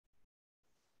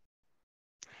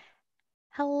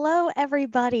Hello,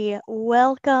 everybody.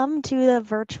 Welcome to the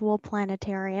virtual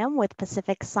planetarium with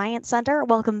Pacific Science Center.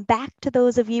 Welcome back to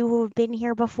those of you who have been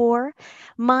here before.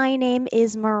 My name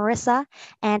is Marissa,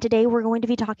 and today we're going to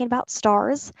be talking about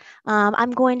stars.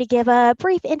 I'm going to give a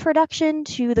brief introduction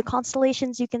to the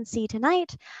constellations you can see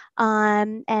tonight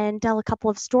and tell a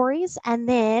couple of stories. And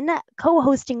then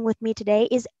co-hosting with me today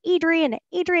is Adrian.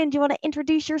 Adrian, do you want to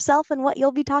introduce yourself and what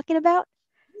you'll be talking about?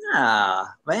 Yeah,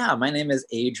 my name is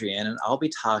Adrian, and I'll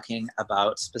be talking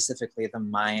about specifically the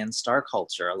Mayan star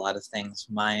culture, a lot of things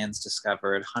Mayans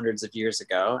discovered hundreds of years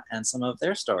ago, and some of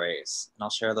their stories. And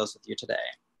I'll share those with you today.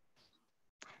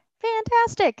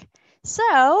 Fantastic.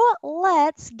 So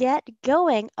let's get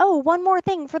going. Oh, one more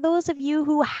thing for those of you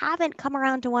who haven't come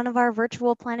around to one of our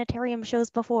virtual planetarium shows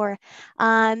before,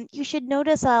 you should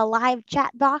notice a live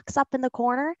chat box up in the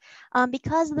corner.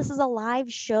 Because this is a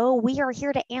live show, we are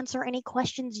here to answer any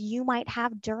questions you might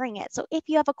have during it. So if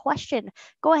you have a question,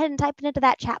 go ahead and type it into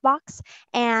that chat box,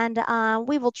 and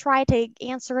we will try to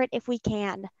answer it if we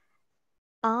can.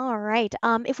 All right.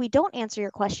 If we don't answer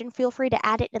your question, feel free to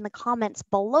add it in the comments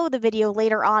below the video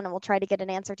later on, and we'll try to get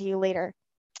an answer to you later.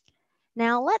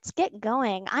 Now let's get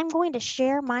going. I'm going to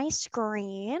share my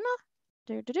screen.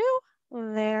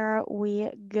 There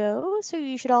we go. So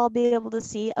you should all be able to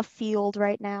see a field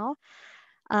right now.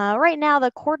 Right now, the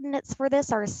coordinates for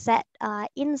this are set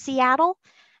in Seattle.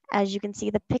 As you can see,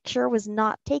 the picture was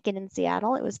not taken in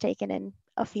Seattle. It was taken in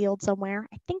a field somewhere.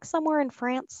 I think somewhere in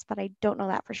France, but I don't know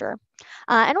that for sure.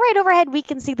 And right overhead, we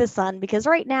can see the sun because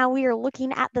right now we are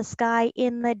looking at the sky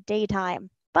in the daytime.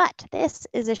 But this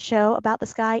is a show about the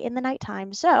sky in the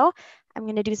nighttime. So I'm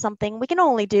going to do something we can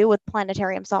only do with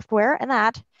planetarium software, and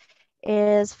that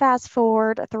is fast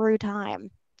forward through time.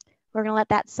 We're going to let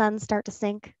that sun start to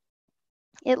sink.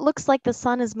 It looks like the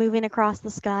sun is moving across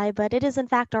the sky, but it is in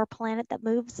fact our planet that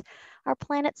moves. Our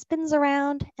planet spins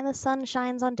around and the sun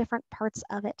shines on different parts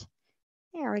of it.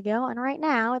 There we go. And right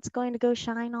now it's going to go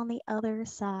shine on the other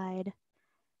side.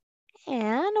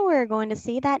 And we're going to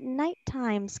see that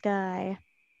nighttime sky.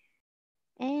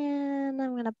 And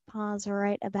I'm going to pause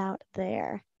right about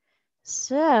there.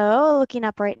 So looking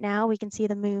up right now, we can see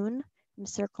the moon. I'm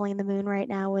circling the moon right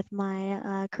now with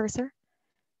my cursor.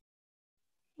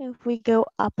 If we go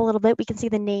up a little bit, we can see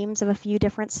the names of a few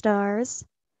different stars.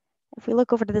 If we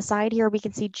look over to the side here, we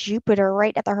can see Jupiter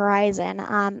right at the horizon.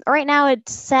 Right now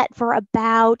it's set for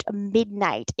about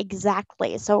midnight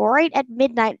exactly. So right at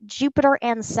midnight, Jupiter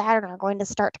and Saturn are going to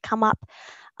start to come up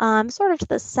sort of to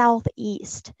the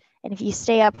southeast. And if you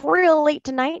stay up real late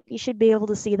tonight, you should be able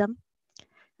to see them.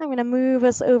 I'm going to move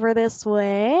us over this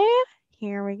way.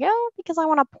 Here we go, because I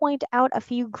want to point out a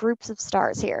few groups of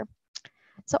stars here.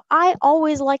 So I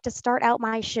always like to start out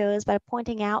my shows by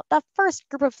pointing out the first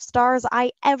group of stars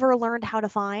I ever learned how to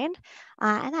find,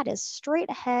 and that is straight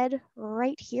ahead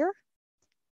right here.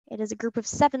 It is a group of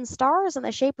 7 stars in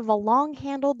the shape of a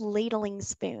long-handled ladling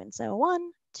spoon. So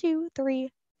 1, 2, 3,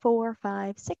 4,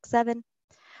 5, 6, 7.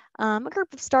 A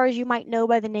group of stars you might know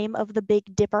by the name of the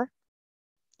Big Dipper.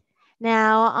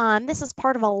 Now, this is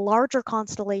part of a larger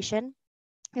constellation.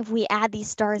 If we add these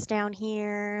stars down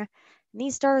here, and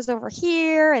these stars over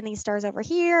here, and these stars over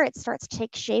here, it starts to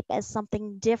take shape as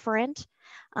something different.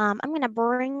 I'm going to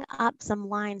bring up some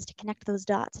lines to connect those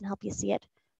dots and help you see it.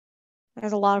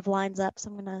 There's a lot of lines up, so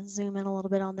I'm going to zoom in a little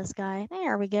bit on this guy.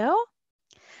 There we go.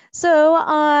 So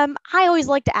I always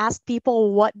like to ask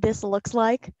people what this looks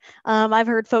like. I've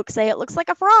heard folks say it looks like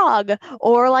a frog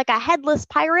or like a headless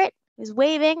pirate who's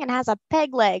waving and has a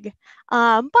peg leg.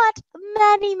 But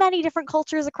many different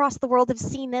cultures across the world have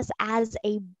seen this as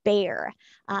a bear.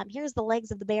 Here's the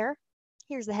legs of the bear.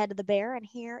 Here's the head of the bear, and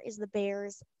here is the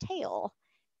bear's tail.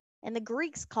 And the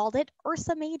Greeks called it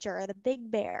Ursa Major, the big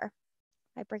bear.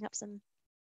 I bring up some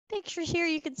pictures here,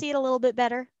 you can see it a little bit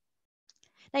better.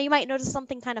 Now you might notice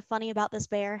something kind of funny about this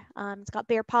bear. It's got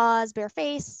bare paws, bare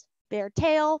face, bare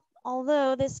tail,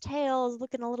 although this tail is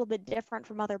looking a little bit different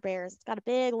from other bears. It's got a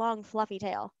big, long, fluffy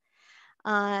tail.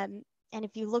 And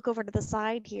if you look over to the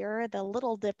side here, the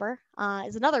Little Dipper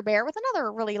is another bear with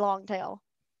another really long tail.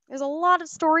 There's a lot of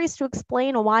stories to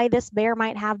explain why this bear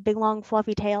might have big, long,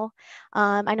 fluffy tail.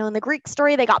 I know in the Greek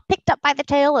story, they got picked up by the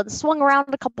tail and swung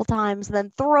around a couple times,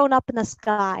 then thrown up in the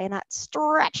sky, and that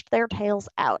stretched their tails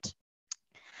out.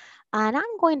 And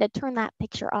I'm going to turn that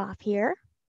picture off here.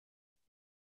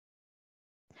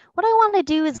 What I want to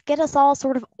do is get us all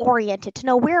sort of oriented to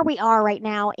know where we are right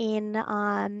now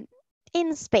in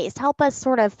space, help us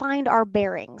sort of find our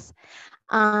bearings.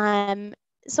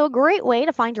 So a great way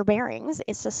to find your bearings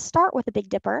is to start with the Big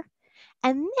Dipper,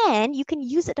 and then you can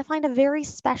use it to find a very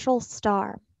special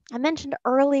star. I mentioned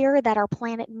earlier that our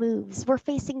planet moves. We're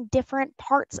facing different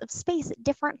parts of space at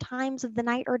different times of the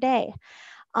night or day.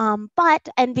 And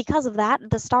because of that,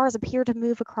 the stars appear to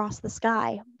move across the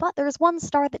sky. But there's one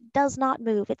star that does not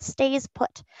move, it stays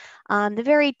put. The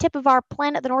very tip of our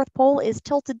planet, the North Pole, is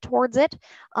tilted towards it,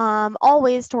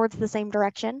 always towards the same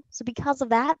direction. So, because of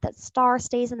that, that star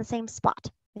stays in the same spot.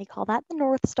 They call that the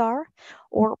North Star,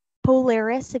 or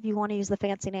Polaris if you want to use the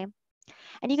fancy name.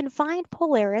 And you can find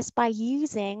Polaris by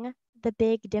using the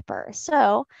Big Dipper.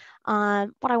 So,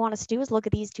 what I want us to do is look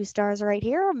at these two stars right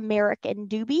here, Merrick and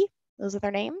Doobie. Those are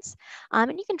their names.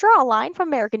 And you can draw a line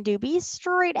from Merrick and Doobie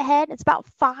straight ahead. It's about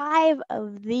 5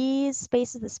 of these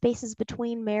spaces, the spaces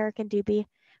between Merrick and Doobie,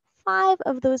 5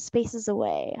 of those spaces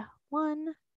away. 1,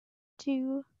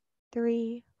 2,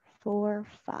 3, 4,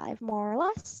 5, more or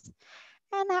less.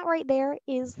 And that right there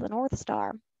is the North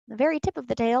Star, the very tip of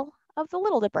the tail of the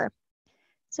Little Dipper.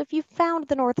 So if you found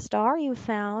the North Star, you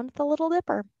found the Little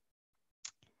Dipper.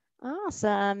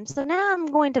 Awesome. So now I'm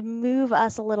going to move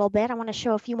us a little bit. I want to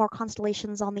show a few more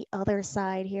constellations on the other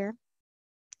side here.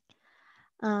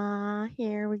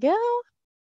 Here we go.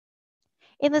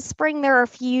 In the spring, there are a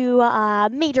few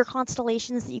major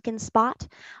constellations that you can spot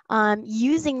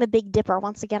using the Big Dipper.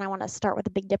 Once again, I want to start with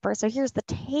the Big Dipper. So here's the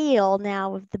tail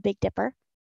now of the Big Dipper.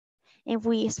 If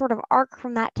we sort of arc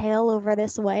from that tail over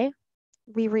this way,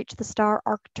 we reach the star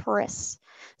Arcturus.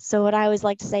 So what I always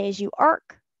like to say is you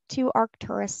arc to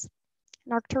Arcturus.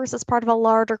 And Arcturus is part of a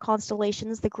larger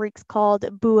constellations the Greeks called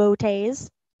Boötes,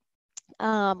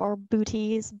 or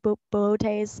Bootes,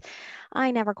 Boötes.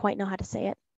 I never quite know how to say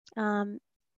it.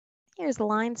 Here's the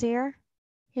lines here.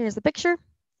 Here's the picture.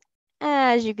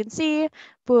 As you can see,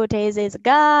 Boötes is a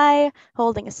guy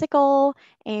holding a sickle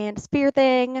and a spear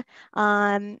thing.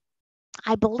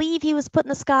 I believe he was put in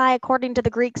the sky, according to the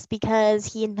Greeks, because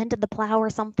he invented the plow or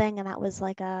something, and that was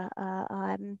like a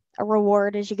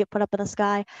reward as you get put up in the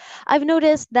sky. I've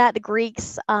noticed that the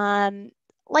Greeks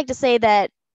like to say that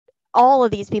all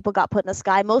of these people got put in the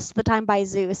sky most of the time by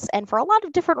Zeus, and for a lot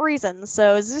of different reasons.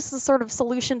 So Zeus's sort of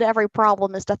solution to every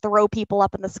problem is to throw people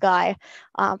up in the sky.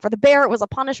 For the bear, it was a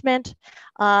punishment.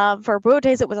 For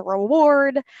Boötes, it was a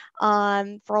reward.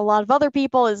 For a lot of other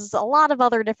people, is a lot of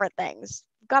other different things.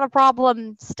 Got a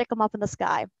problem, stick them up in the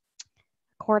sky,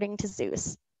 according to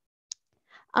Zeus.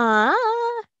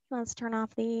 Let's turn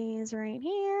off these right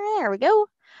here. There we go.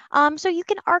 So you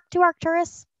can arc to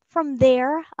Arcturus. From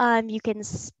there, you can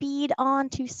speed on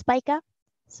to Spica.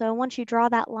 So once you draw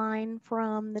that line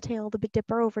from the tail of the Big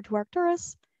Dipper over to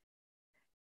Arcturus,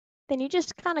 then you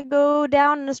just kind of go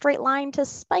down in a straight line to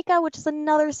Spica, which is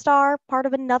another star, part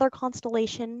of another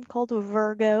constellation called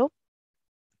Virgo.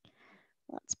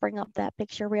 Let's bring up that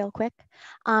picture real quick.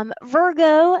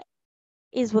 Virgo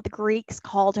is what the Greeks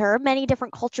called her. Many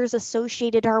different cultures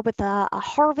associated her with a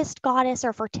harvest goddess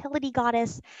or fertility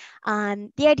goddess.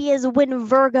 The idea is when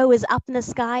Virgo is up in the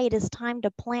sky, it is time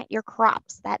to plant your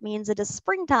crops. That means it is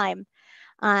springtime.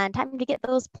 Time to get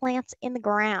those plants in the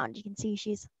ground. You can see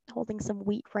she's holding some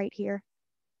wheat right here,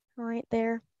 right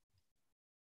there.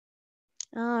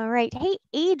 All right. Hey,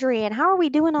 Adrian, how are we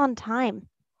doing on time?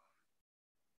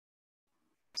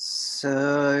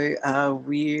 So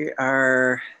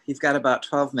you've got about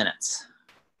 12 minutes.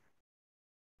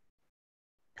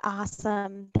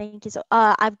 Awesome. Thank you. So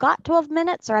I've got 12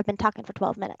 minutes, or I've been talking for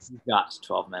 12 minutes? You've got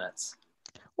 12 minutes.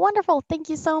 Wonderful. Thank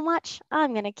you so much.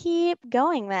 I'm going to keep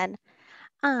going then.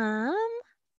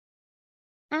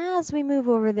 As we move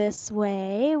over this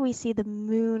way, we see the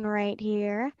moon right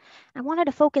here. I wanted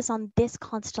to focus on this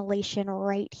constellation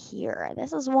right here.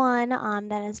 This is one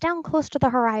that is down close to the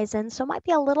horizon, so it might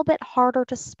be a little bit harder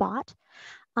to spot.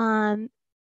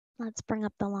 Let's bring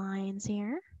up the lines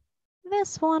here.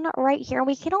 This one right here,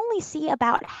 we can only see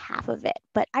about half of it,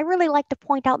 but I really like to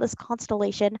point out this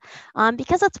constellation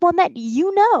because it's one that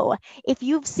you know if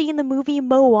you've seen the movie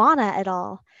Moana at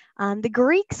all. The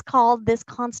Greeks called this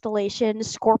constellation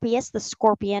Scorpius, the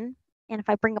scorpion. And if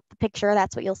I bring up the picture,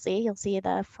 that's what you'll see. You'll see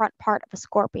the front part of a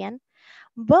scorpion.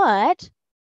 But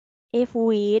if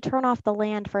we turn off the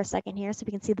land for a second here so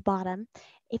we can see the bottom,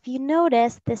 if you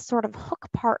notice this sort of hook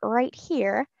part right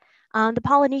here, the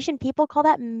Polynesian people call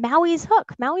that Maui's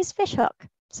hook, Maui's fish hook.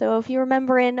 So if you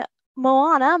remember in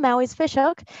Moana, Maui's fish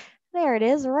hook, there it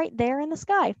is right there in the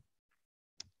sky.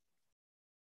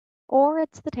 Or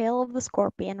it's the tail of the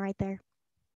scorpion right there.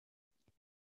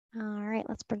 All right,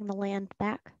 let's bring the land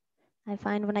back. I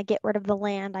find when I get rid of the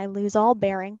land, I lose all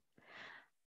bearing.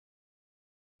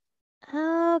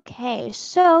 Okay,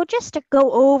 so just to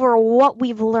go over what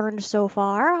we've learned so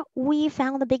far, we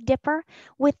found the Big Dipper.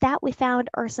 With that, we found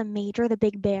Ursa Major, the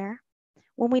Big Bear.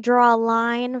 When we draw a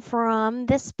line from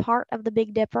this part of the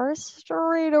Big Dipper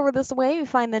straight over this way, we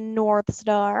find the North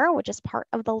Star, which is part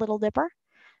of the Little Dipper.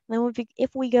 And then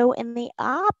if we go in the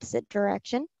opposite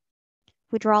direction,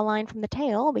 if we draw a line from the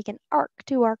tail, we can arc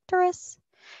to Arcturus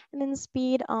and then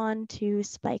speed on to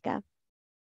Spica.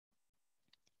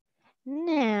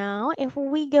 Now, if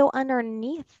we go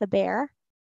underneath the bear,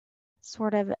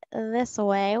 sort of this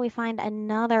way, we find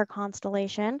another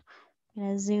constellation. I'm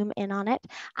going to zoom in on it.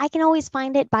 I can always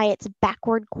find it by its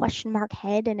backward question mark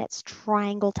head and its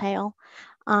triangle tail.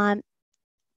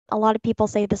 A lot of people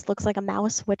say this looks like a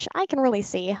mouse, which I can really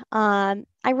see. I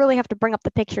really have to bring up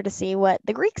the picture to see what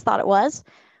the Greeks thought it was,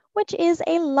 which is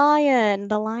a lion,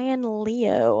 the lion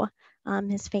Leo.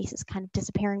 His face is kind of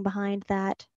disappearing behind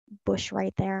that bush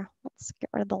right there. Let's get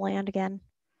rid of the land again.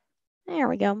 There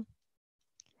we go.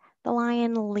 The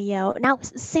lion Leo. Now,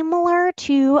 similar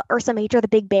to Ursa Major, the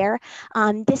big bear,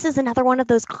 this is another one of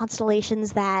those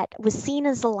constellations that was seen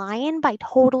as the lion by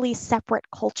totally separate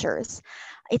cultures.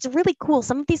 It's really cool.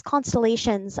 Some of these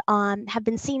constellations have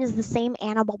been seen as the same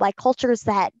animal by cultures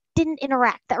that didn't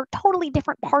interact, that are totally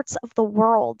different parts of the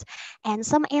world. And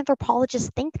some anthropologists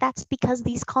think that's because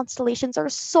these constellations are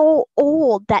so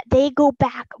old that they go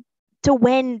back to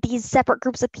when these separate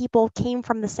groups of people came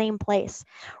from the same place.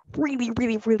 Really,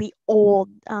 really, really old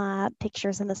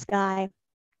pictures in the sky.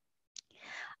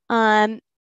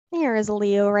 Here is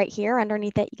Leo right here.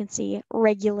 Underneath it, you can see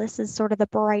Regulus is sort of the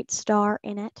bright star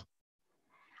in it.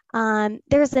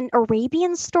 There's an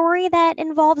Arabian story that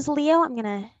involves Leo. I'm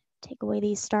going to take away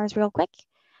these stars real quick.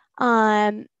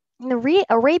 The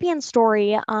Arabian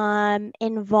story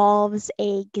involves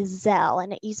a gazelle,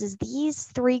 and it uses these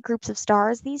three groups of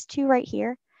stars, these two right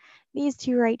here, these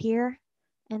two right here,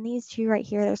 and these two right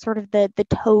here. They're sort of the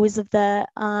toes of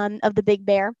the big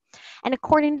bear. And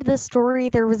according to the story,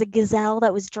 there was a gazelle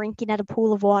that was drinking at a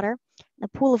pool of water. The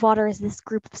pool of water is this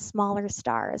group of smaller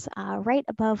stars right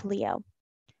above Leo.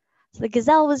 So the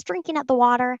gazelle was drinking at the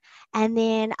water, and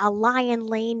then a lion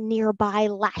laying nearby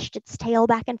lashed its tail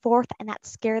back and forth, and that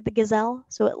scared the gazelle.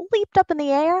 So it leaped up in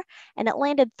the air, and it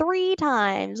landed 3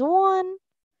 times. 1,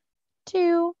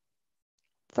 2,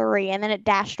 3, and then it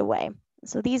dashed away.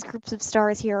 So these groups of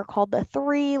stars here are called the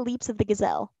 3 leaps of the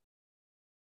gazelle.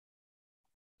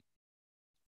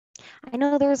 I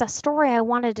know there's a story I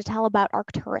wanted to tell about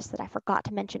Arcturus that I forgot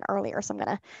to mention earlier, so I'm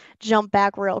going to jump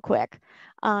back real quick.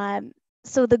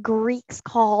 So the Greeks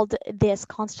called this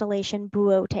constellation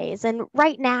Boötes, and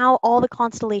right now all the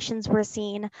constellations we're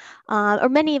seeing, or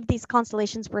many of these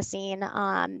constellations we're seeing,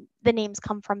 the names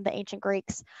come from the ancient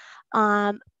Greeks.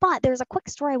 But there's a quick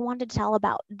story I wanted to tell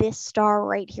about this star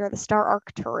right here, the star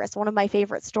Arcturus, one of my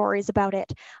favorite stories about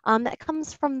it. That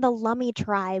comes from the Lummi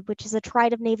tribe, which is a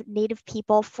tribe of native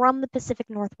people from the Pacific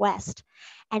Northwest.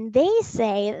 And they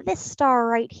say that this star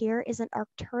right here isn't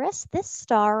Arcturus. This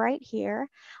star right here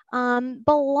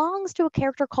belongs to a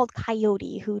character called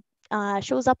Coyote, who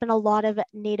shows up in a lot of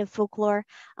native folklore,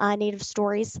 native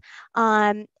stories.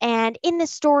 And in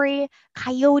this story,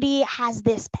 Coyote has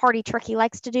this party trick he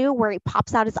likes to do where he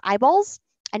pops out his eyeballs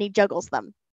and he juggles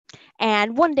them.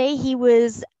 And one day he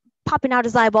was popping out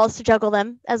his eyeballs to juggle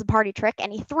them as a party trick,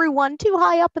 and he threw one too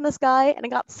high up in the sky and it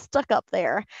got stuck up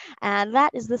there. And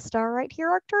that is the star right here,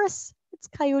 Arcturus. It's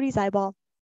Coyote's eyeball.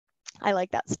 I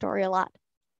like that story a lot.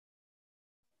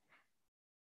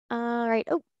 All right.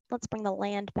 Oh, let's bring the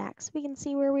land back so we can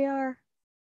see where we are.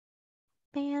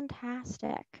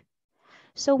 Fantastic.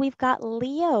 So we've got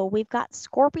Leo, we've got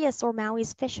Scorpius or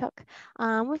Maui's fishhook,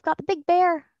 we've got the big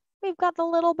bear, we've got the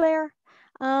little bear,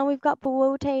 we've got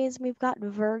Boötes, we've got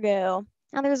Virgo.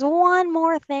 Now there's one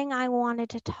more thing I wanted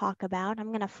to talk about. I'm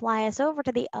going to fly us over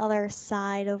to the other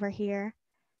side over here.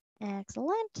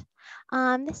 Excellent.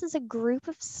 This is a group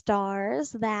of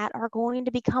stars that are going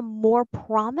to become more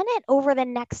prominent over the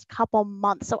next couple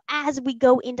months. So as we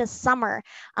go into summer,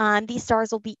 these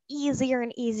stars will be easier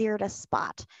and easier to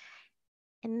spot.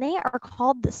 And they are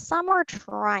called the Summer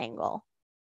Triangle.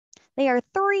 They are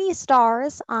 3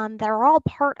 stars that are all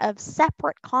part of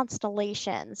separate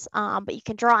constellations, but you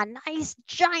can draw a nice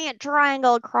giant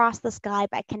triangle across the sky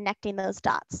by connecting those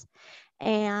dots.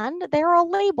 And they're all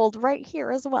labeled right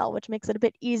here as well, which makes it a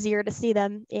bit easier to see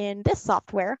them in this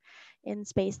software. In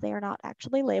space, they are not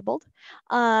actually labeled.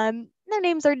 Their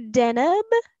names are Deneb,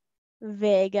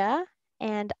 Vega,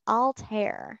 and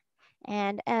Altair.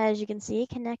 And as you can see,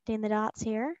 connecting the dots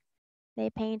here, they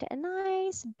paint a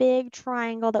nice big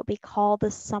triangle that we call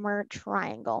the Summer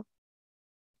Triangle.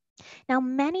 Now,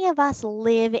 many of us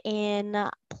live in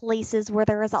places where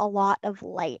there is a lot of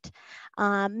light.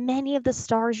 Many of the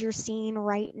stars you're seeing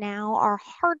right now are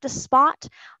hard to spot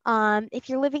if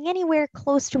you're living anywhere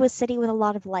close to a city with a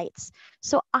lot of lights.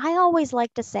 So I always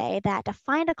like to say that to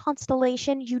find a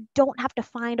constellation, you don't have to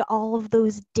find all of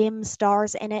those dim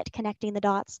stars in it connecting the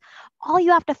dots. All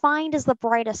you have to find is the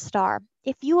brightest star.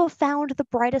 If you have found the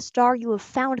brightest star, you have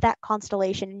found that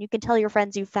constellation, and you can tell your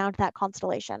friends you found that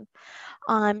constellation.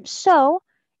 So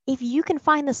if you can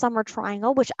find the summer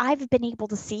triangle, which I've been able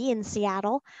to see in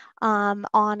Seattle on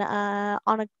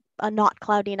a not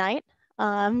cloudy night,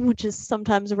 which is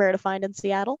sometimes rare to find in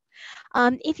Seattle.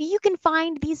 If you can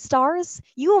find these stars,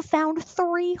 you have found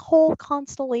 3 whole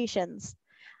constellations.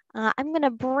 I'm going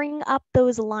to bring up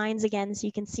those lines again so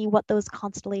you can see what those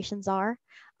constellations are.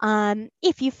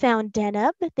 If you found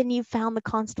Deneb, then you found the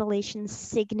constellation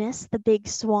Cygnus, the big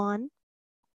swan.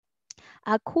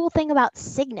 A cool thing about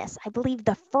Cygnus, I believe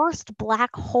the first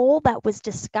black hole that was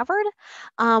discovered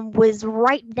was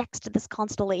right next to this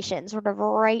constellation, sort of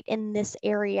right in this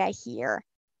area here.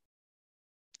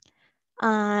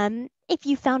 If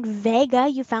you found Vega,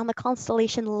 you found the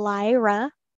constellation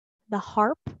Lyra, the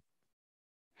harp.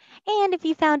 And if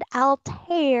you found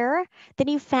Altair, then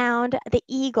you found the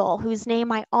eagle, whose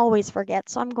name I always forget.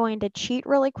 So I'm going to cheat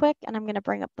really quick, and I'm going to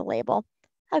bring up the label.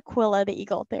 Aquila the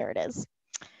eagle, there it is.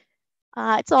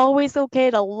 It's always okay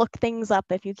to look things up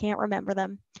if you can't remember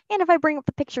them. And if I bring up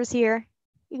the pictures here,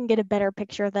 you can get a better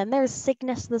picture of them. There's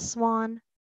Cygnus the swan.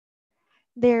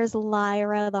 There's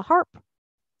Lyra the harp.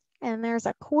 And there's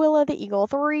Aquila the eagle,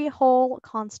 3 whole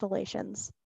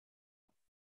constellations.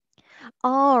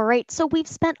 All right, so we've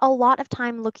spent a lot of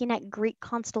time looking at Greek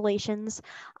constellations,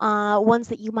 ones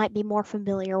that you might be more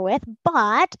familiar with,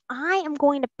 but I am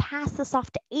going to pass this off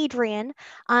to Adrian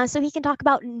so he can talk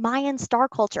about Mayan star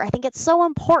culture. I think it's so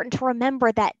important to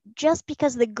remember that just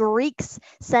because the Greeks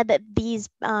said that these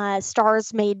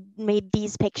stars made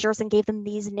these pictures and gave them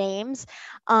these names,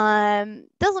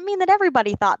 doesn't mean that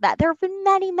everybody thought that. There have been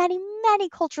many, many, many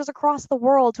cultures across the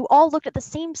world who all looked at the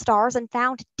same stars and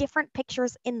found different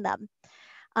pictures in them.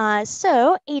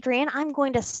 So, Adrian, I'm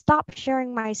going to stop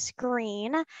sharing my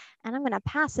screen and I'm going to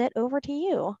pass it over to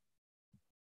you.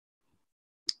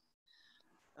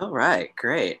 All right,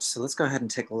 great. So let's go ahead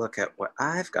and take a look at what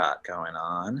I've got going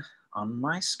on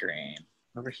my screen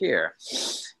over here.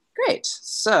 Great.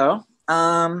 So,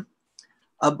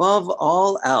 above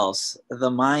all else, the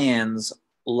Mayans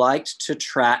liked to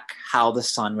track how the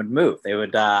sun would move.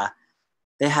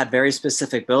 They had very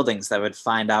specific buildings that would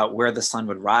find out where the sun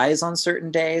would rise on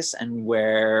certain days and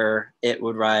where it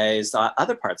would rise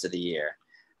other parts of the year.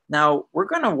 Now, we're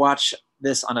going to watch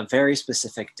this on a very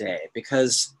specific day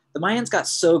because the Mayans got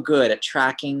so good at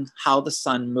tracking how the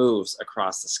sun moves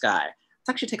across the sky. Let's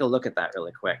actually take a look at that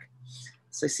really quick.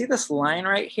 So you see this line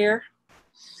right here?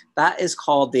 That is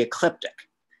called the ecliptic.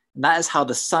 And that is how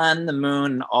the sun, the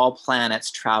moon, and all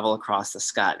planets travel across the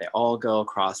sky. They all go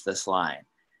across this line.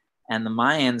 And the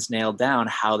Mayans nailed down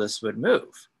how this would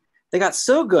move. They got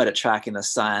so good at tracking the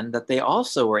sun that they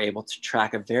also were able to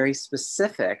track a very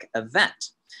specific event.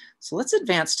 So let's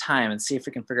advance time and see if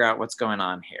we can figure out what's going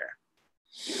on here.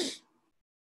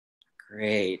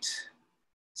 Great.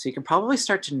 So you can probably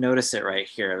start to notice it right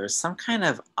here. There's some kind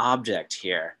of object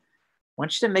here. I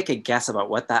want you to make a guess about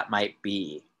what that might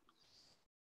be.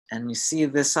 And you see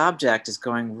this object is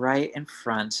going right in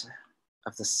front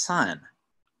of the sun.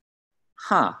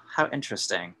 Huh, how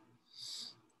interesting.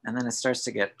 And then it starts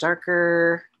to get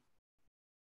darker.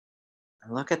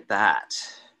 And look at that.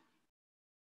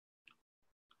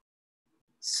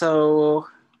 So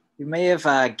you may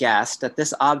have guessed that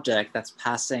this object that's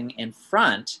passing in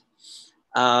front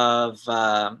of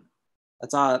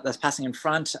that's passing in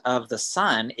front of the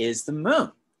sun is the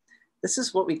moon. This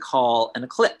is what we call an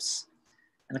eclipse.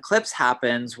 An eclipse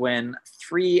happens when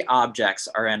 3 objects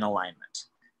are in alignment.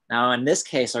 Now, in this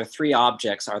case, our 3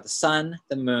 objects are the sun,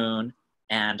 the moon,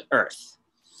 and Earth.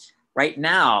 Right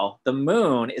now, the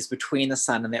moon is between the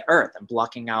sun and the Earth and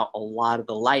blocking out a lot of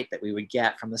the light that we would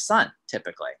get from the sun,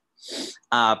 typically.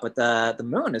 But the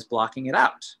moon is blocking it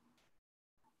out.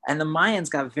 And the Mayans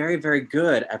got very, very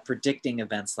good at predicting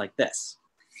events like this.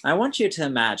 I want you to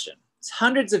imagine, it's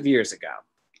hundreds of years ago.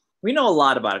 We know a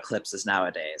lot about eclipses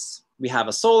nowadays. We have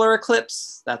a solar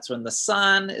eclipse. That's when the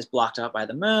sun is blocked out by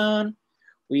the moon.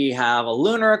 We have a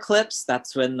lunar eclipse.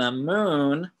 That's when the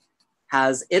moon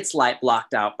has its light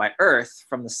blocked out by Earth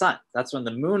from the sun. That's when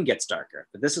the moon gets darker.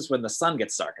 But this is when the sun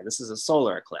gets darker. This is a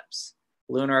solar eclipse.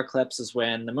 Lunar eclipse is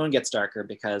when the moon gets darker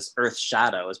because Earth's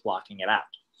shadow is blocking it out.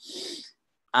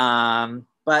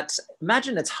 But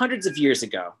imagine it's hundreds of years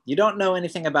ago. You don't know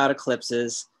anything about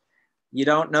eclipses. You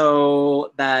don't know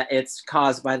that it's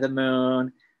caused by the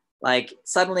moon. Like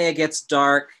suddenly it gets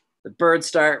dark, the birds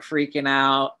start freaking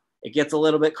out, it gets a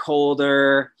little bit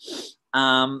colder.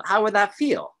 How would that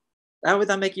feel? How would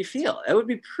that make you feel? It would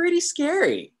be pretty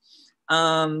scary.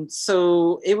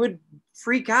 So it would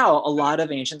freak out a lot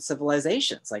of ancient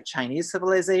civilizations, like Chinese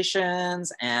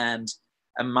civilizations and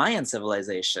a Mayan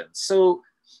civilization. So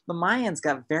the Mayans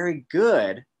got very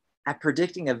good at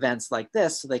predicting events like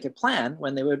this so they could plan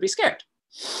when they would be scared.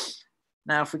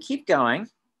 Now, if we keep going,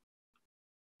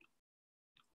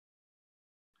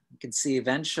 you can see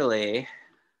eventually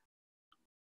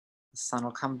the sun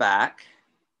will come back.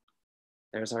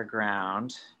 There's our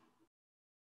ground,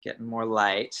 getting more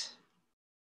light.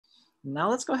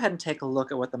 Now let's go ahead and take a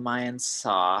look at what the Mayans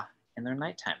saw in their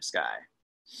nighttime sky.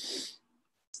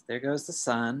 So there goes the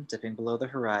sun dipping below the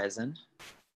horizon.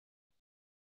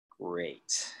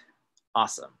 Great,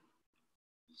 awesome.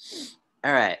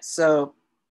 All right, so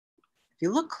if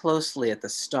you look closely at the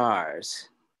stars,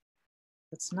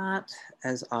 it's not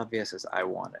as obvious as I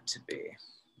want it to be.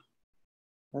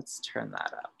 Let's turn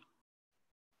that up.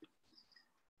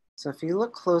 So if you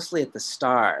look closely at the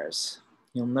stars,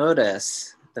 you'll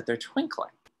notice that they're twinkling.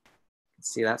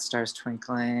 See, that star's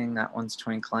twinkling, that one's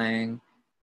twinkling.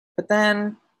 But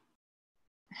then,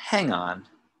 hang on.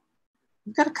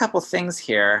 We've got a couple things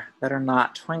here that are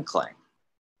not twinkling.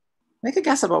 Make a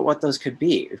guess about what those could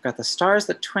be. We've got the stars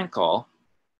that twinkle,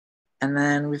 and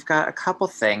then we've got a couple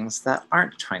things that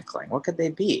aren't twinkling. What could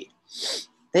they be?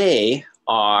 They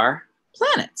are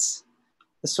planets.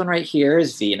 This one right here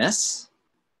is Venus,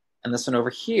 and this one over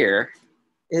here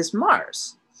is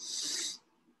Mars.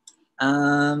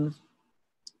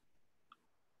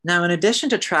 Now, in addition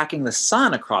to tracking the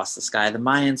sun across the sky, the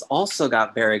Mayans also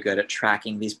got very good at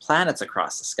tracking these planets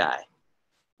across the sky.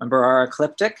 Remember our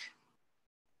ecliptic?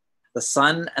 The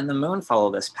sun and the moon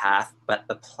follow this path, but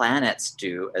the planets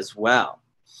do as well.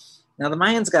 Now, the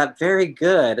Mayans got very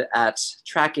good at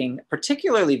tracking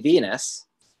particularly Venus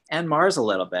and Mars a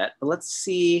little bit, but let's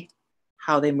see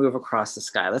how they move across the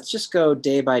sky. Let's just go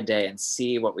day by day and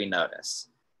see what we notice.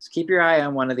 So keep your eye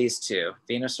on one of these two,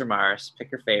 Venus or Mars,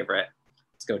 pick your favorite.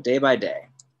 Let's go day by day.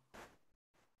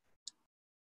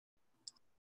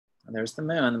 And there's the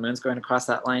moon. The moon's going across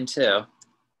that line too.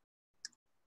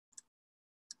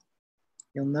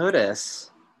 You'll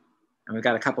notice, and we've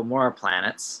got a couple more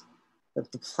planets,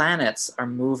 that the planets are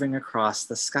moving across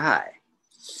the sky.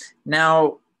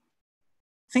 Now,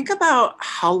 think about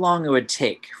how long it would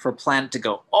take for a planet to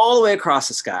go all the way across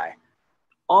the sky,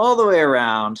 all the way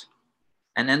around,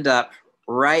 and end up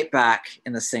right back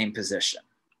in the same position.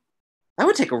 That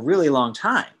would take a really long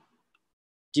time.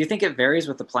 Do you think it varies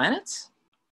with the planets?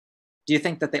 Do you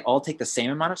think that they all take the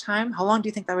same amount of time? How long do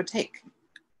you think that would take?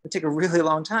 It would take a really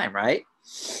long time, right?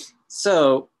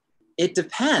 So it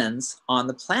depends on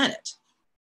the planet.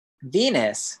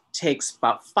 Venus takes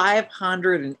about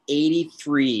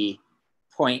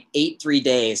 583.83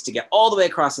 days to get all the way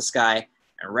across the sky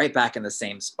and right back in the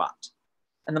same spot.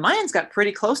 And the Mayans got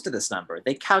pretty close to this number.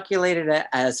 They calculated it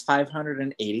as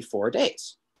 584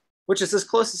 days, which is as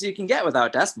close as you can get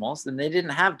without decimals, and they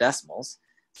didn't have decimals,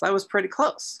 so that was pretty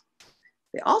close.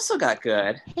 They also got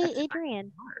good. Hey,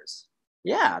 Adrian. Mars.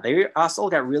 Yeah, they also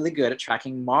got really good at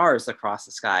tracking Mars across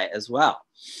the sky as well.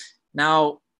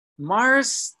 Now,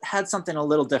 Mars had something a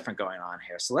little different going on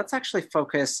here. So let's actually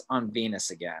focus on Venus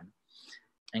again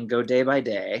and go day by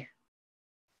day.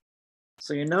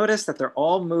 So you notice that they're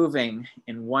all moving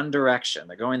in one direction.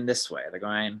 They're going this way. They're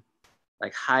going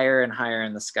like higher and higher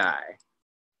in the sky.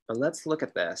 But let's look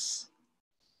at this.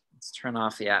 Let's turn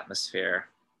off the atmosphere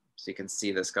so you can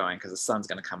see this going because the sun's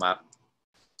going to come up.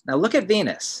 Now look at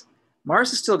Venus.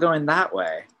 Mars is still going that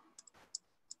way.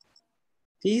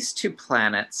 These two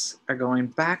planets are going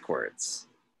backwards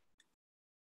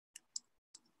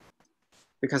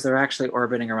because they're actually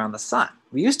orbiting around the sun.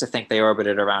 We used to think they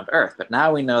orbited around Earth, but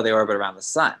now we know they orbit around the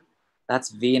sun. That's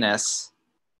Venus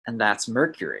and that's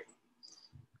Mercury.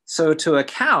 So to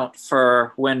account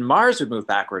for when Mars would move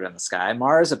backward in the sky,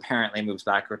 Mars apparently moves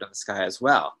backward in the sky as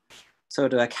well. So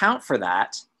to account for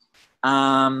that,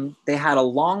 they had a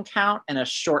long count and a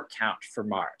short count for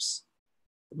Mars.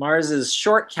 Mars's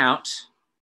short count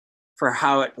for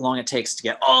how long it takes to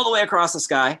get all the way across the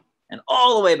sky and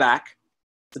all the way back,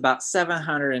 it's about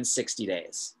 760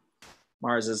 days.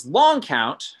 Mars's long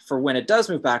count for when it does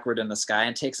move backward in the sky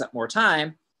and takes up more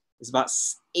time is about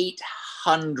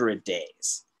 800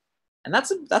 days. And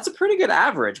that's a pretty good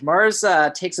average. Mars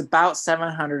takes about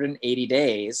 780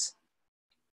 days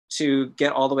to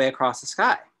get all the way across the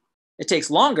sky. It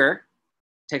takes longer,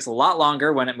 it takes a lot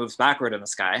longer when it moves backward in the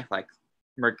sky, like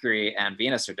Mercury and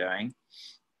Venus are doing.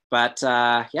 But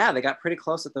yeah, they got pretty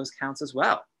close at those counts as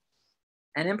well.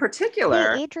 And in Hey,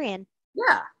 particular, Adrian,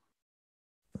 yeah.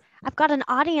 I've got an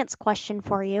audience question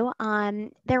for you.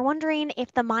 They're wondering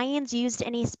if the Mayans used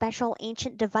any special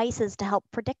ancient devices to help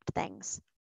predict things.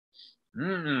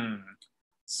 Mm.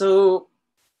 So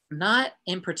not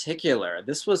in particular.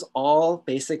 This was all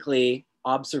basically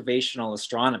observational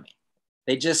astronomy.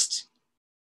 They just,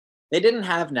 they didn't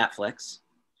have Netflix.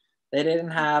 They didn't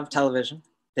have television.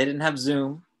 They didn't have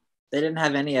Zoom. They didn't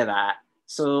have any of that.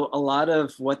 So a lot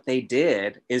of what they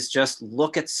did is just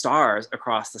look at stars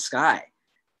across the sky.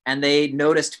 And they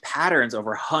noticed patterns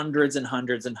over hundreds and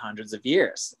hundreds and hundreds of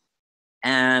years.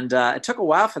 And it took a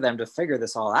while for them to figure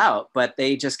this all out, but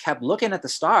they just kept looking at the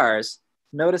stars,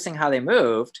 noticing how they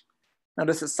moved,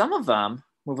 noticed that some of them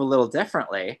move a little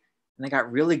differently, and they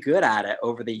got really good at it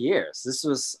over the years. This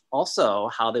was also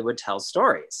how they would tell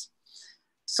stories.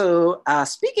 So,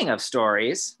 speaking of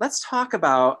stories, let's talk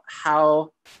about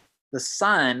how the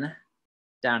sun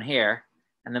down here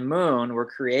and the moon were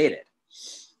created.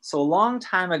 So, a long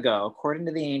time ago, according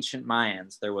to the ancient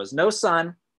Mayans, there was no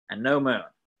sun and no moon.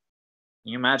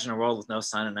 Can you imagine a world with no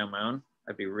sun and no moon?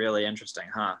 That'd be really interesting,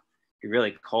 huh? It'd be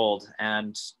really cold,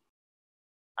 and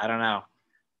I don't know,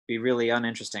 be really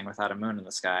uninteresting without a moon in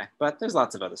the sky. But there's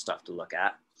lots of other stuff to look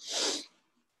at.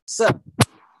 So,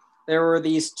 there were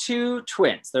these two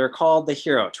twins. They were called the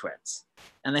hero twins.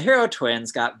 And the hero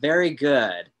twins got very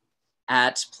good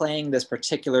at playing this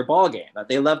particular ball game. But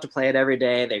they loved to play it every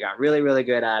day. They got really, really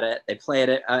good at it. They played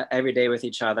it every day with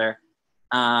each other.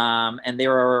 And they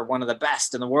were one of the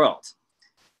best in the world.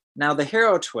 Now, the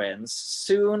hero twins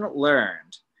soon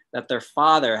learned that their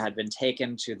father had been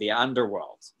taken to the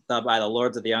underworld by the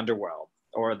lords of the underworld,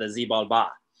 or the Zibalba.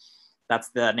 That's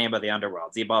the name of the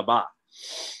underworld, Zibalba.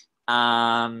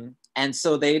 And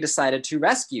so they decided to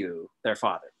rescue their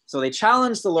father. So they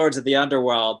challenged the lords of the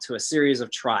underworld to a series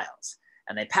of trials.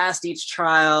 And they passed each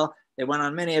trial. They went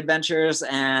on many adventures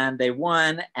and they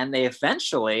won. And they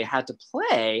eventually had to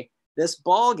play this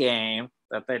ball game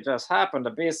that they just happened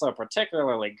to be so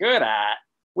particularly good at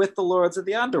with the lords of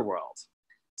the underworld.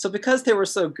 So because they were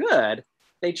so good,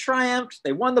 they triumphed,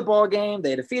 they won the ball game,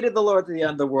 they defeated the lords of the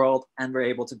underworld, and were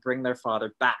able to bring their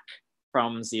father back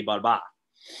from Zibalba,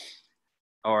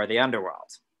 or the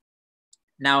underworld.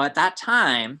 Now, at that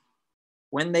time,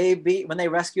 when they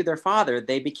rescued their father,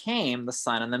 they became the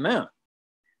sun and the moon.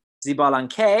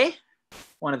 Zibalanke,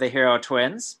 one of the hero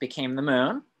twins, became the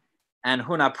moon, and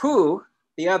Hunapu,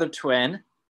 the other twin,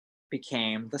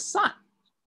 became the sun.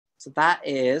 So that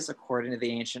is, according to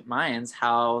the ancient Mayans,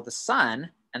 how the sun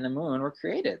and the moon were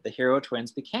created. The hero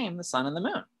twins became the sun and the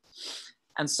moon.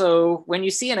 And so when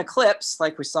you see an eclipse,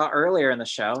 like we saw earlier in the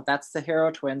show, that's the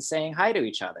hero twins saying hi to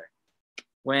each other.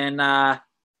 When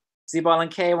Zebal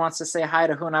and Kay wants to say hi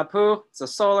to Hunapu, it's a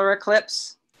solar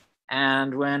eclipse.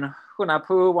 And when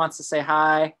Hunapu wants to say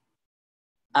hi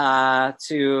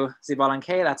to Zebal and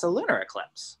Kay, that's a lunar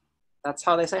eclipse. That's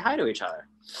how they say hi to each other.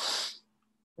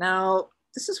 Now,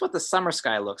 this is what the summer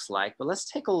sky looks like, but let's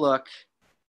take a look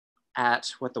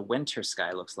at what the winter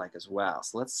sky looks like as well.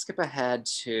 So let's skip ahead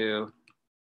to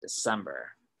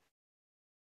December.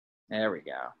 There we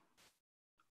go.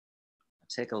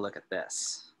 Take a look at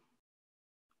this.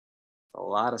 A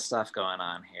lot of stuff going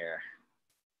on here.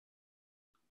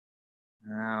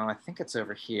 Oh, I think it's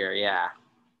over here. Yeah,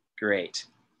 great.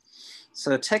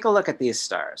 So take a look at these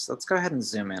stars. Let's go ahead and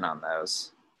zoom in on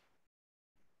those.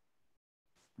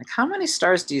 Like, how many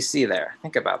stars do you see there?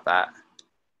 Think about that.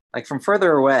 Like, from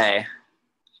further away,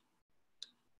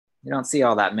 you don't see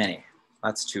all that many.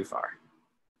 That's too far.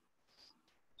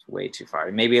 It's way too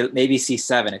far. Maybe see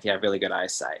 7 if you have really good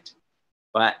eyesight.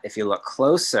 But if you look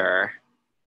closer,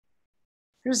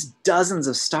 there's dozens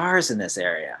of stars in this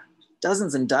area.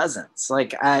 Dozens and dozens.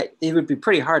 Like, it would be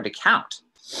pretty hard to count.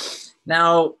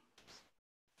 Now,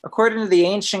 according to the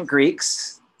ancient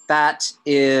Greeks, that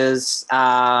is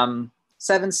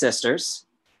 7 sisters.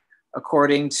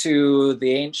 According to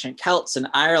the ancient Celts in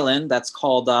Ireland, that's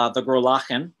called the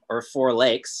Grolachan, or 4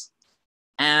 lakes.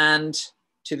 And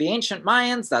to the ancient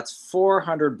Mayans, that's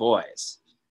 400 boys.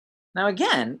 Now,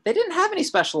 again, they didn't have any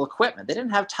special equipment. They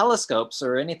didn't have telescopes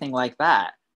or anything like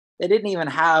that. They didn't even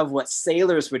have what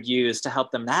sailors would use to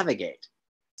help them navigate.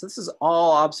 So this is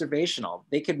all observational.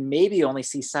 They could maybe only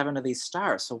see 7 of these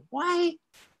stars. So why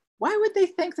would they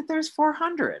think that there's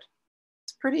 400?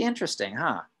 It's pretty interesting,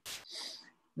 huh?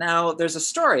 Now, there's a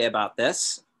story about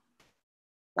this.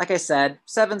 Like I said,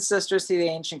 7 sisters to the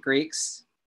ancient Greeks.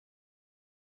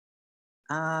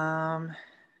 Hang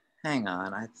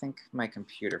on, I think my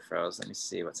computer froze. Let me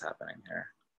see what's happening here.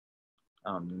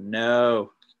 Oh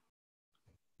no.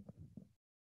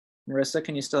 Marissa,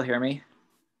 can you still hear me?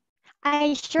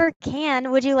 I sure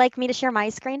can. Would you like me to share my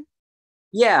screen?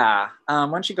 Yeah, why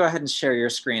don't you go ahead and share your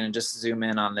screen and just zoom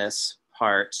in on this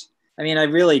part. I mean, I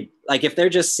really, like if they're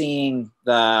just seeing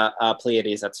the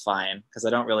Pleiades, that's fine, because I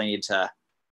don't really need to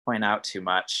point out too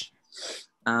much.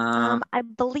 I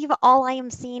believe all I am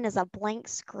seeing is a blank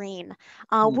screen.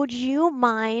 Would you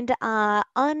mind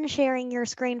unsharing your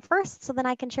screen first so then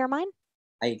I can share mine?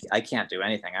 I can't do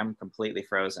anything. I'm completely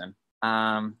frozen.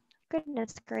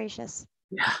 Goodness gracious.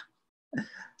 Yeah.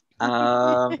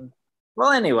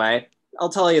 Well, anyway, I'll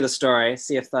tell you the story,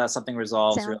 see if something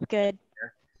resolves Sounds really good.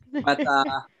 here. But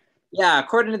yeah,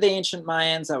 according to the ancient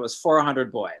Mayans, that was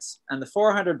 400 boys. And the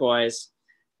 400 boys,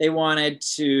 they wanted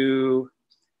to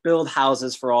build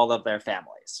houses for all of their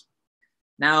families.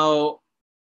 Now,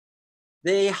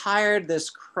 they hired this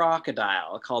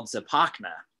crocodile called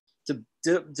Zipacna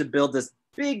to build this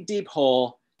big, deep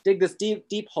hole, dig this deep,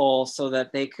 deep hole so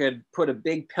that they could put a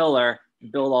big pillar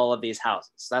and build all of these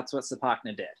houses. That's what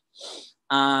Zipacna did.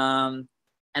 And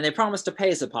they promised to pay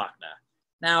Zipacna.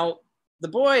 Now, the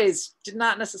boys did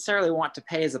not necessarily want to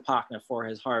pay Zipacna for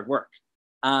his hard work.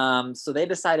 So they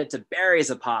decided to bury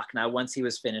Zipacna once he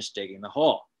was finished digging the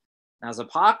hole. Now,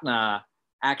 Zipacna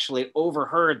actually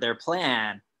overheard their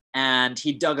plan and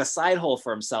he dug a side hole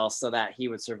for himself so that he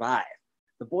would survive.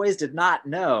 The boys did not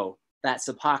know that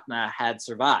Zipacna had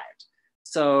survived.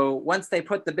 So once they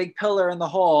put the big pillar in the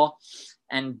hole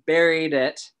and buried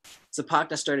it,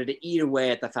 Zipacna started to eat away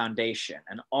at the foundation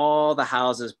and all the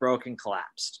houses broke and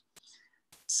collapsed.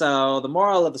 So the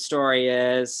moral of the story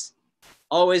is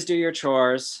always do your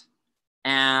chores.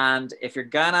 And if you're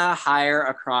gonna hire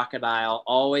a crocodile,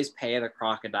 always pay the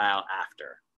crocodile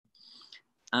after.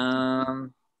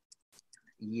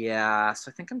 Yeah,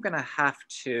 so I think I'm gonna have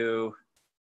to,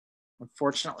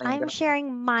 unfortunately, I'm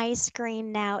sharing my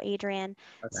screen now, Adrian.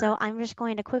 Okay. So I'm just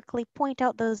going to quickly point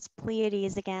out those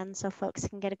Pleiades again so folks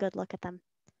can get a good look at them.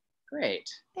 Great.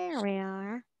 There we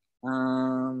are.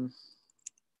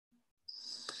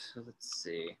 So let's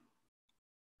see.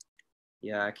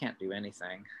 Yeah, I can't do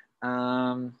anything.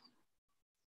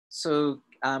 So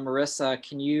Marissa,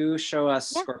 can you show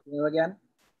us Yeah. Scorpio again?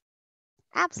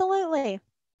 Absolutely.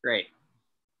 Great.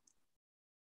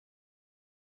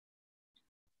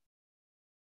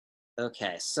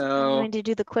 Okay, I'm so going to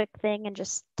do the quick thing and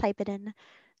just type it in.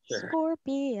 sure.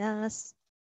 Scorpius.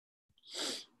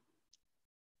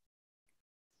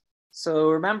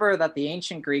 So remember that the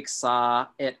ancient Greeks saw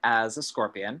it as a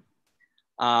scorpion.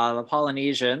 The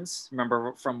Polynesians,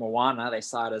 remember from Moana, they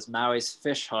saw it as Maui's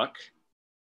fish hook.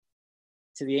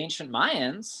 To the ancient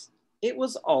Mayans, it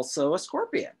was also a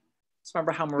scorpion. So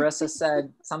remember how Marissa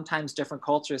said sometimes different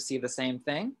cultures see the same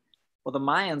thing? Well, the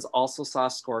Mayans also saw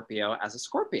Scorpio as a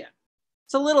scorpion.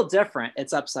 It's a little different.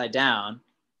 It's upside down.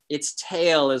 Its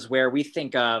tail is where we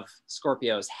think of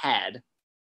Scorpio's head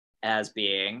as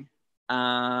being.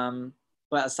 But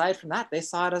aside from that, they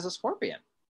saw it as a scorpion,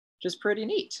 which is pretty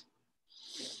neat.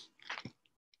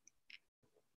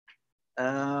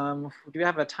 Do we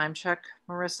have a time check,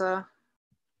 Marissa?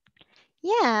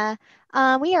 Yeah,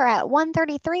 we are at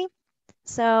 1:33,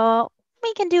 so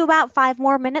we can do about 5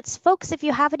 more minutes. Folks, if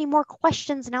you have any more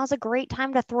questions, now's a great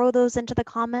time to throw those into the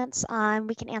comments.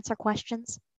 We can answer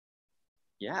questions.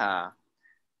 Yeah.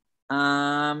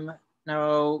 Now,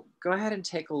 go ahead and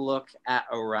take a look at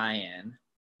Orion.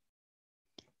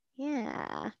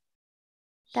 Yeah,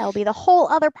 that will be the whole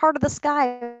other part of the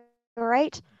sky,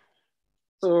 right?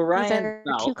 So Orion's These are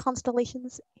belt. 2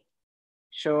 constellations.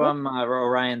 Show them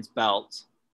Orion's belt.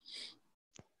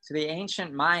 To the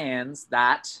ancient Mayans,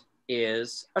 that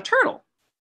is a turtle.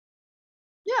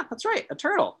 Yeah, that's right, a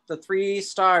turtle. The 3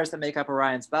 stars that make up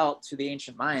Orion's belt, to the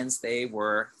ancient Mayans, they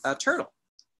were a turtle,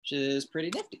 which is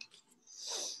pretty nifty.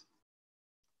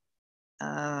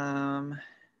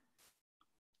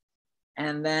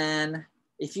 And then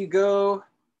if you go,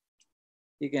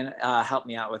 you can help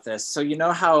me out with this. So you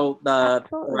know how the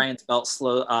Absolutely. Orion's belt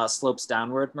slopes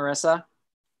downward, Marissa?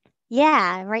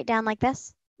 Yeah, right down like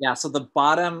this. Yeah, so the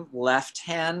bottom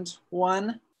left-hand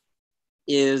one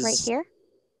is right here.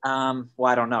 Well,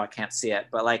 I don't know, I can't see it,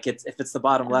 but like if it's the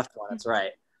bottom left one, it's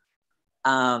right.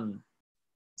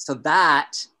 So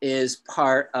that is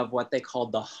part of what they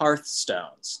called the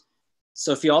hearthstones.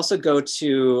 So if you also go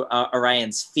to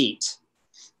Orion's feet,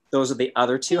 those are the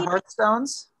other 2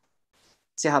 hearthstones.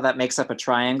 See how that makes up a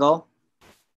triangle?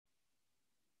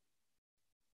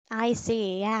 I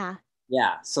see, yeah.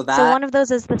 Yeah, so one of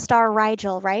those is the star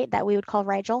Rigel, right? That we would call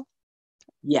Rigel.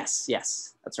 Yes,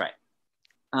 that's right.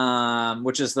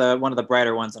 Which is one of the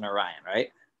brighter ones in Orion,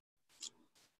 right?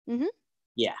 Mm-hmm.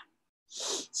 Yeah.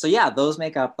 So yeah, those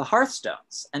make up the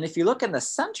hearthstones. And if you look in the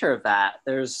center of that,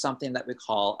 there's something that we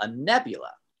call a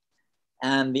nebula.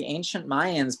 And the ancient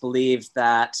Mayans believed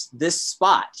that this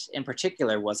spot in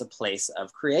particular was a place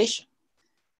of creation.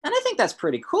 And I think that's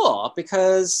pretty cool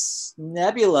because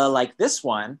nebula like this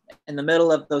one in the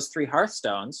middle of those three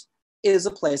hearthstones is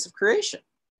a place of creation.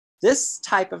 This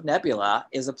type of nebula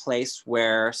is a place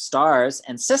where stars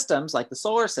and systems like the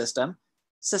solar system,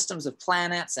 systems of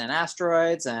planets and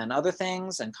asteroids and other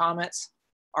things and comets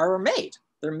are made.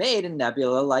 They're made in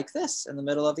nebula like this in the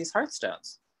middle of these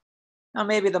hearthstones. Now,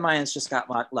 maybe the Mayans just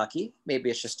got lucky. Maybe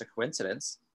it's just a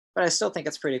coincidence. But I still think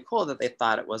it's pretty cool that they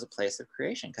thought it was a place of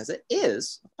creation because it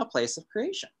is a place of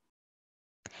creation.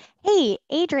 Hey,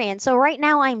 Adrian, so right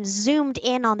now I'm zoomed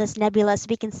in on this nebula so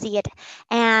we can see it,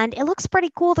 and it looks pretty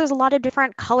cool. There's a lot of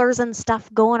different colors and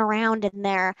stuff going around in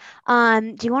there.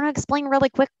 Do you want to explain really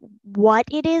quick what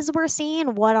it is we're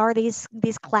seeing? What are these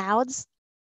clouds?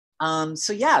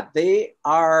 So yeah, they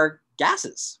are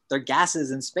gases. They're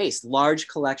gases in space, large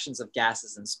collections of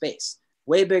gases in space,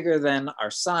 way bigger than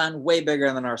our sun, way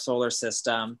bigger than our solar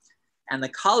system. And the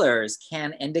colors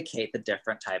can indicate the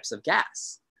different types of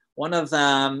gas. One of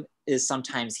them is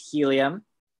sometimes helium.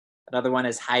 Another one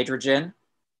is hydrogen.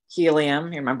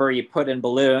 Helium, you remember you put in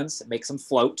balloons, it makes them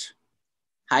float.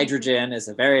 Hydrogen is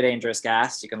a very dangerous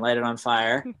gas. You can light it on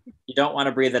fire. You don't want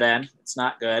to breathe it in. It's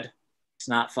not good. It's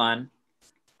not fun.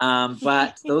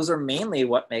 But those are mainly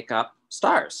what make up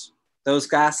stars. Those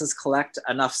gases collect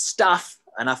enough stuff,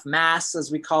 enough mass, as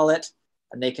we call it,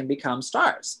 and they can become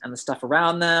stars. And the stuff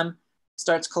around them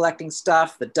starts collecting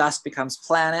stuff. The dust becomes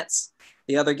planets.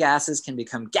 The other gases can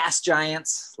become gas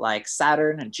giants like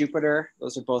Saturn and Jupiter.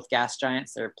 Those are both gas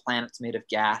giants. They're planets made of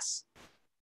gas.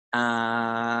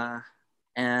 And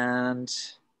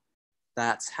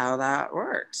that's how that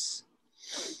works.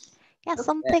 Yeah,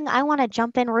 something I want to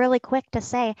jump in really quick to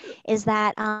say is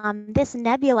that this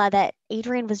nebula that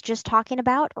Adrian was just talking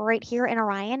about right here in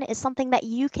Orion is something that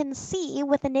you can see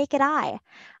with the naked eye.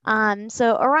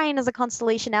 So Orion is a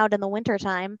constellation out in the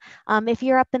wintertime. If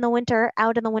you're up in the winter,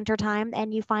 out in the wintertime,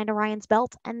 and you find Orion's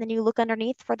belt, and then you look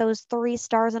underneath for those 3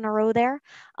 stars in a row there,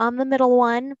 the middle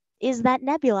one is that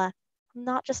nebula,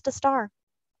 not just a star.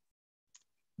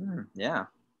 Yeah.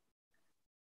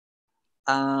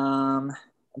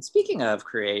 And speaking of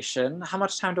creation, how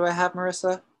much time do I have,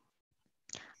 Marissa?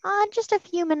 Just a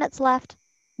few minutes left.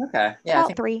 Okay. Yeah, about I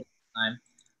think 3. time.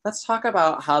 Let's talk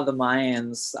about how the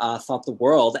Mayans thought the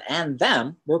world and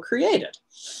them were created.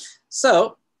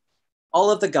 So,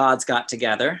 all of the gods got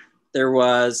together. There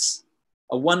was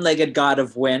a one-legged god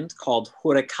of wind called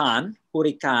Huracan,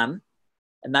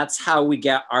 and that's how we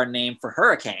get our name for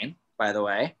hurricane, by the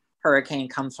way. Hurricane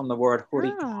comes from the word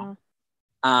Huracan.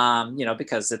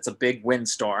 Because it's a big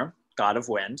windstorm, god of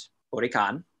wind,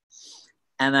 Huracan.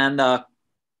 And then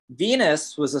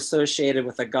Venus was associated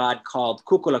with a god called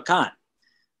Kukulkan.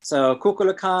 So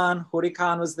Kukulkan,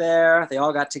 Huracan was there. They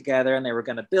all got together and they were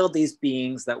going to build these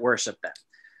beings that worship them.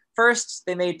 First,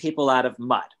 they made people out of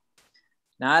mud.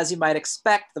 Now, as you might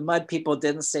expect, the mud people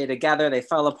didn't stay together. They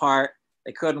fell apart.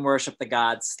 They couldn't worship the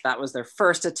gods. That was their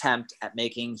first attempt at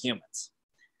making humans.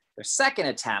 Their second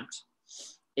attempt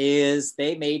is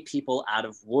they made people out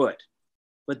of wood.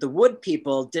 But the wood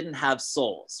people didn't have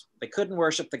souls. They couldn't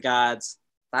worship the gods.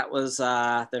 That was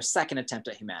their second attempt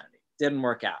at humanity. Didn't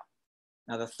work out.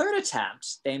 Now, the third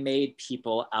attempt, they made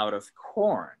people out of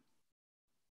corn.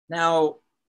 Now,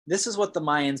 this is what the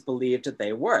Mayans believed that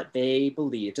they were. They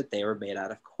believed that they were made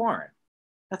out of corn.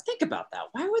 Now, think about that.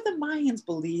 Why would the Mayans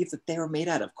believe that they were made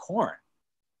out of corn?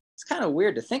 It's kind of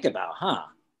weird to think about, huh?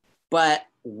 But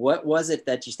what was it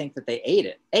that you think that they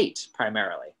ate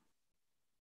primarily?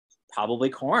 Probably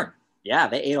corn. Yeah,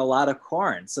 they ate a lot of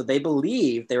corn. So they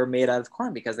believed they were made out of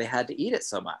corn because they had to eat it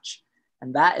so much.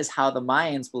 And that is how the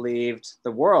Mayans believed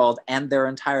the world and their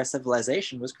entire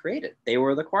civilization was created. They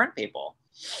were the corn people.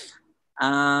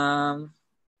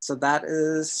 So that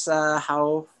is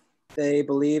how they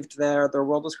believed their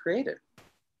world was created.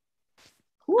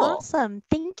 Cool. Awesome.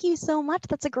 Thank you so much.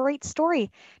 That's a great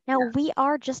story. Now we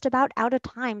are just about out of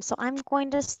time, so I'm going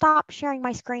to stop sharing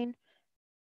my screen.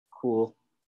 Cool.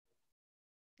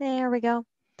 There we go.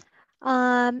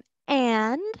 And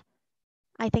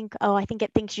I think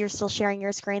it thinks you're still sharing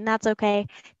your screen. That's okay.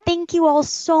 Thank you all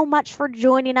so much for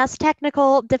joining us.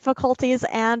 Technical difficulties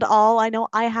and all. I know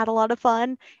I had a lot of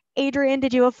fun. Adrian,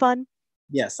 did you have fun?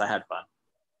 Yes, I had fun.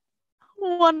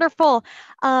 Wonderful.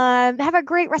 Have a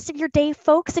great rest of your day,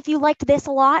 folks. If you liked this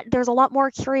a lot, there's a lot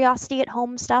more Curiosity at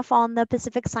Home stuff on the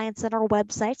Pacific Science Center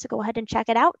website, so go ahead and check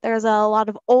it out. There's a lot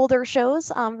of older shows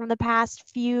from the past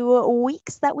few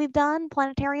weeks that we've done,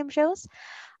 planetarium shows.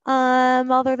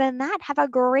 Other than that, have a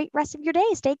great rest of your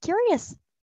day. Stay curious.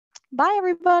 Bye,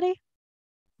 everybody.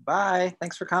 Bye.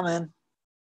 Thanks for coming.